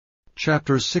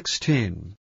Chapter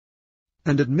 16.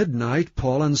 And at midnight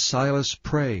Paul and Silas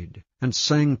prayed, and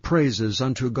sang praises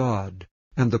unto God,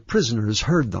 and the prisoners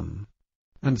heard them.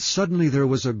 And suddenly there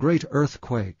was a great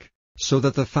earthquake, so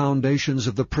that the foundations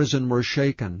of the prison were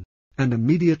shaken, and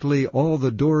immediately all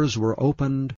the doors were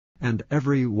opened, and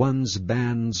every one's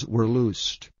bands were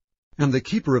loosed. And the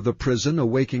keeper of the prison,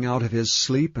 awaking out of his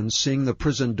sleep, and seeing the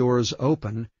prison doors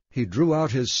open, he drew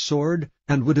out his sword,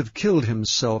 and would have killed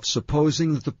himself,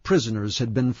 supposing that the prisoners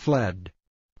had been fled.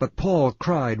 But Paul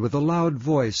cried with a loud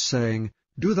voice, saying,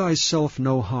 Do thyself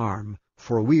no harm,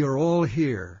 for we are all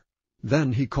here.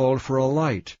 Then he called for a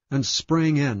light, and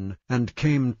sprang in, and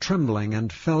came trembling,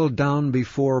 and fell down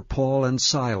before Paul and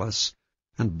Silas,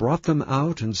 and brought them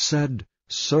out, and said,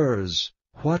 Sirs,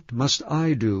 what must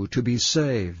I do to be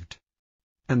saved?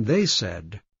 And they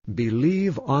said,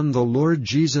 Believe on the Lord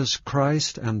Jesus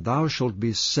Christ, and thou shalt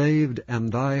be saved,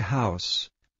 and thy house.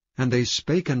 And they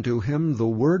spake unto him the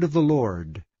word of the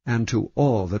Lord, and to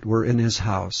all that were in his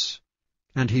house.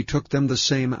 And he took them the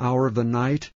same hour of the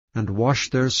night, and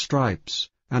washed their stripes,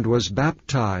 and was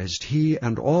baptized, he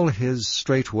and all his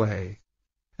straightway.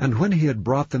 And when he had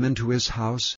brought them into his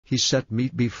house, he set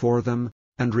meat before them,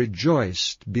 and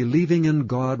rejoiced, believing in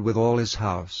God with all his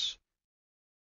house.